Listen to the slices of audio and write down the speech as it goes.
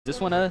Is this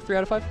one a 3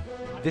 out of 5?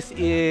 This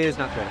is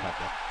not 3 out of 5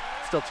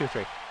 though. Still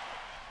 2-3.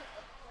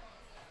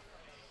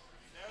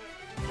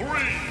 3, 2,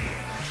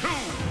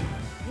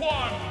 1.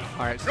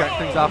 All right, start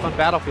things off on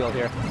Battlefield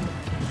here.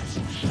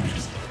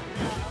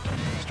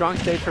 Strong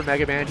stage for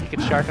Mega Man. He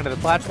can shark under the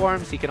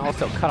platforms. He can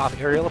also cut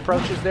off aerial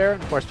approaches there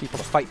and force people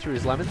to fight through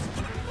his lemons.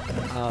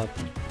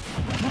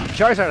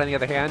 Charizard, on the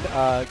other hand,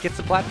 gets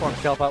the platforms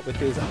to help out with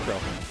his up throw.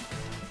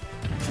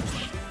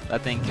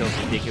 That thing kills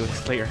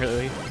ridiculously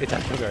early. It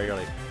does kill very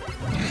early.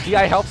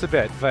 DI helps a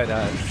bit, but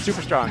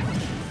super strong.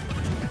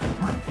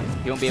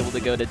 You won't be able to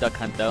go to Duck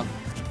Hunt though.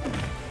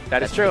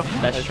 That is true.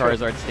 Best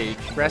Charizard stage.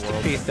 Rest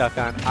in peace, Duck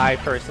Hunt. I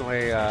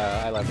personally,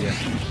 I love you.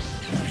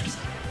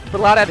 But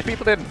a lot of other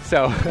people didn't,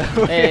 so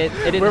it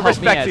didn't we're help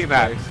me respecting as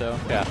that. player, so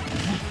yeah,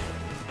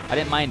 I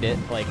didn't mind it,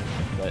 like,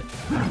 but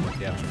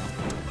yeah.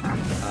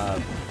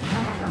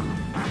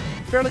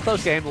 Fairly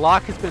close game.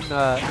 Locke has been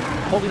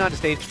holding on to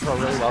stage control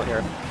really well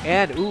here,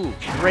 and ooh,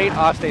 great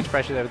off-stage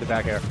pressure there with the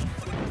back air.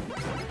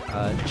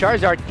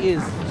 Charizard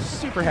is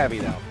super heavy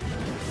though,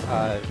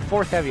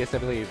 4th heaviest, I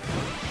believe.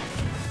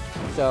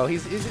 So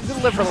he's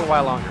gonna live for a little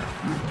while longer.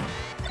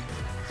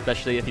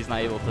 especially if he's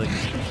not able to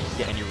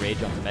get any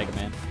rage onto Mega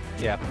Man.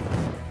 Yeah.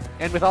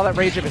 And with all that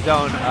rage of his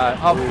own,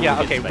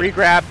 okay,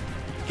 re-grab,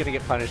 gonna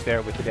get punished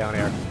there with the down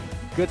air.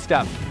 Good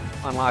stuff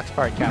on Locke's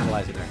part,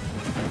 capitalizing there.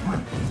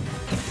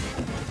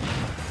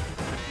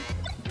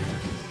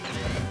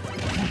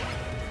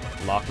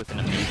 Locke with an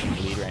amazing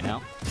lead right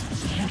now.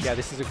 Yeah,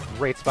 this is a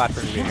great spot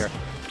for him to be here.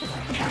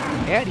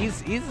 And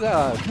he's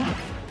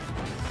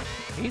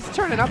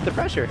turning up the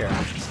pressure here.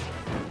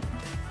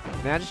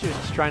 Magister is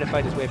just trying to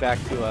fight his way back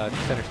to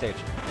center stage.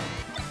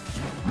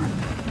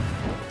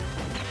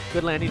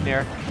 Good landing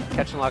there,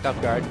 catching Locke off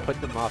guard,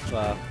 put them off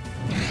balance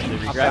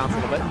a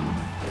little bit.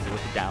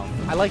 With the down.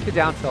 I like the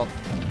down tilt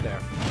there.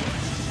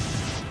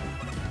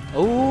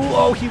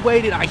 Oh, he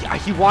waited.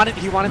 He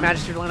wanted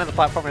Magister to land on the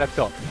platform right up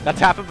tilt. That's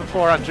happened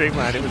before on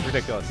Dreamland. It was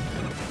ridiculous.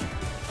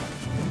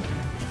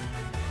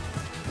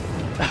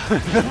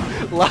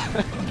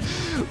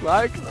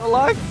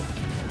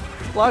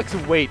 Locke's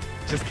weight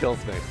just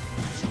kills me.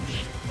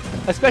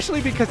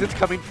 Especially because it's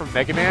coming from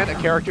Mega Man,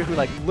 a character who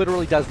like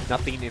literally does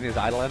nothing in his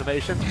idle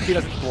animation. He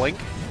doesn't blink.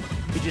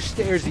 He just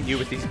stares at you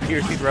with these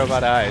piercing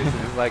robot eyes.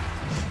 And he's like,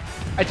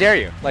 I dare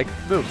you. Like,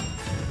 move.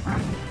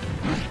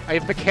 I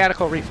have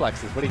mechanical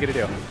reflexes. What are you going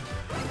to do?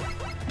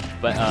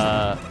 But,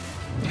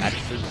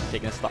 Magister's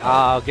taking a stop.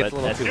 Oh, gets a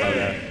little too low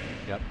there.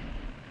 Yep.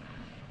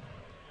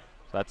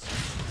 So that's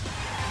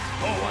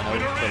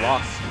 1-0 for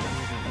loss.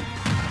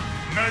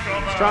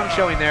 Strong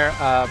showing there.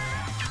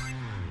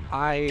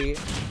 I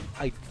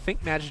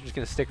think Magister's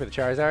going to stick with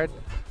the Charizard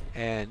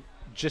and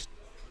just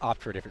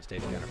opt for a different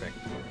stage counterpick.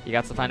 He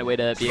got to find a way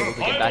to be able to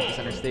get back to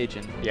center stage,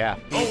 and yeah.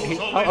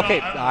 Okay,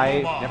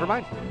 never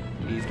mind.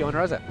 He's going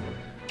Rosa.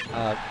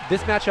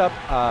 This matchup,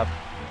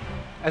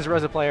 as a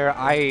Rosa player,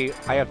 I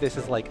have this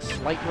as like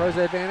slight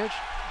Rosa advantage,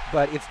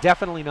 but it's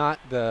definitely not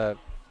the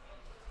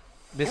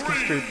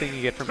misconstrued thing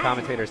you get from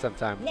commentators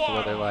sometimes,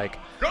 where they're like,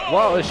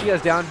 "Whoa, she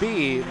has down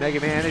B. Mega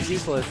Man is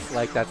useless."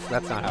 Like that's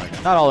not how it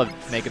goes. not all of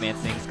Mega Man's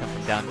things come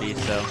from down B,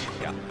 so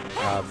Yeah.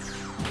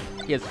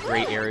 He has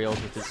great aerials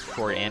with his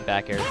forward and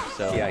back air.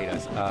 So Yeah, he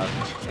does.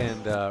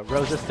 And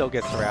Rosa still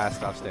gets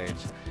harassed off stage,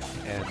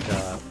 and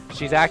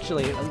she's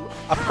actually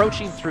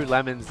approaching through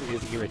lemons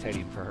is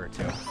irritating for her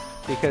too,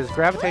 because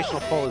gravitational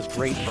pull is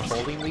great for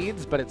holding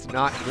leads, but it's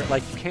not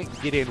like you can't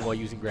get in while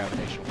using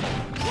gravitational pull,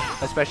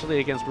 especially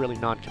against really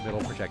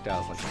non-committal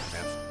projectiles like Mega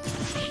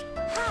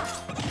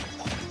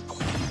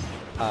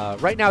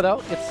Man's. Right now,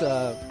 though, it's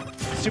a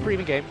super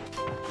even game.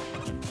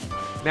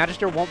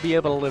 Magister won't be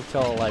able to live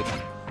till like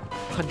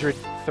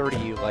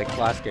 130 like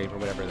last game or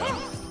whatever though.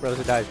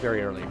 Rosa dies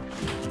very early.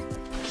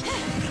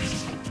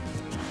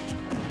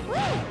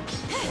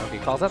 He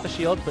calls out the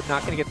shield, but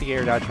not going to get the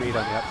air dodge read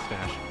on the up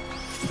smash.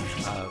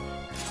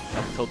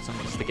 told some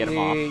just to get him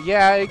off.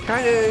 Yeah,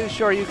 kind of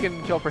sure you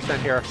can kill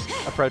percent here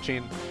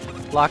approaching.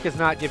 Locke is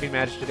not giving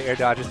Magister the air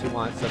dodges he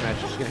wants, so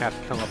Magister's going to have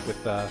to come up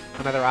with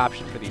another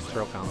option for these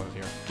throw combos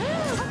here.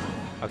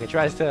 Okay,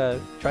 tries to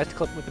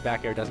clip him with the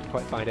back air, doesn't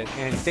quite find it,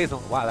 and he stays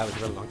on. Wow, that was a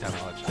really long time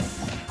on ledge.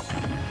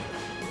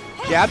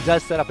 Jab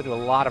does set up into a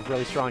lot of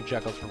really strong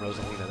juggles from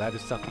Rosalina. That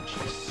is something she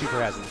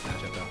super has in this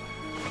matchup, though.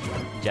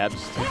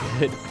 Jab's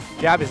good.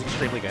 Jab is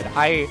extremely good.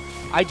 I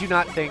do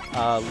not think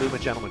Luma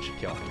Gentleman should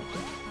kill.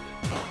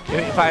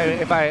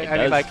 I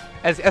mean, like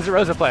as a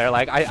Rosa player,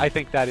 like I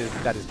think that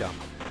is dumb.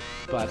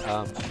 But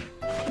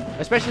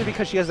especially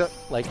because she has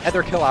like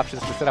other kill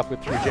options to set up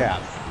with through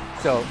jab.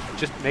 So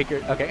just make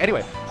her okay.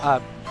 Anyway,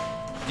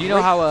 do you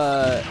know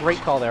how great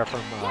call there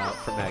from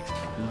Megs.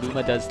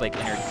 Luma does like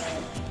in her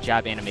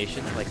jab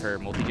animation, like her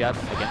multi-jab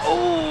against.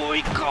 Oh,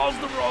 he calls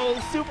the roll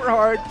super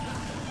hard.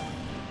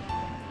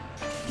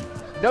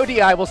 No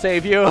DI will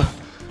save you.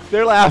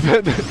 They're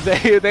laughing.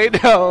 they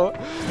know.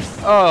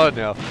 Oh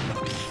no.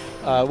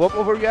 What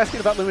were you asking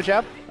about Luma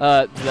Jab?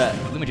 The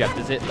Luma Jab,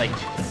 is it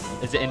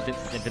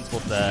invincible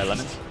to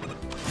lemons?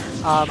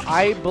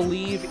 I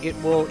believe it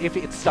will, if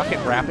it's stuck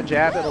in Rapid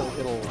Jab, it'll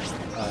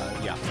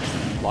yeah.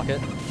 Lock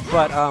it.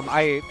 But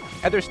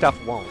other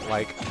stuff won't.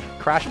 Like,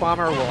 Crash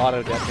Bomber will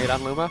auto-detonate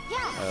on Luma.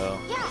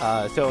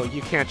 Oh. So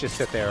you can't just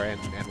sit there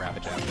and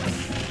Rapid Jab.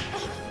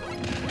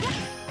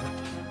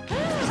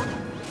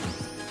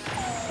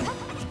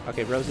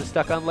 Okay, Rose is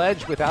stuck on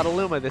ledge without a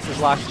Luma. This is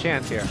Locke's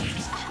chance here.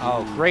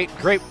 Oh, great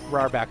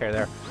RAR back air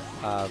there.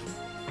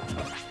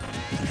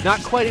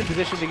 Not quite in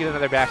position to get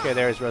another back air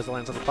there as Rosa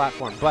lands on the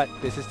platform, but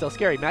this is still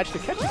scary. Magister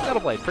catches Metal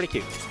Blade. Pretty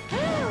cute.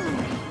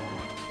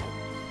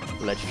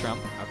 Ledge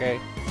trump. Okay,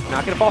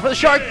 not going to fall for the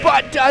shark,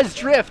 but does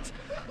drift!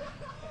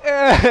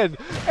 And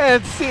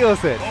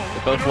seals it.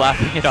 They're both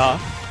laughing it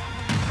off.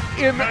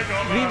 In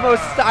the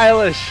most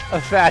stylish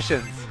of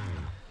fashions.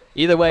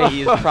 Either way,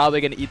 he's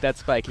probably going to eat that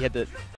spike. He had to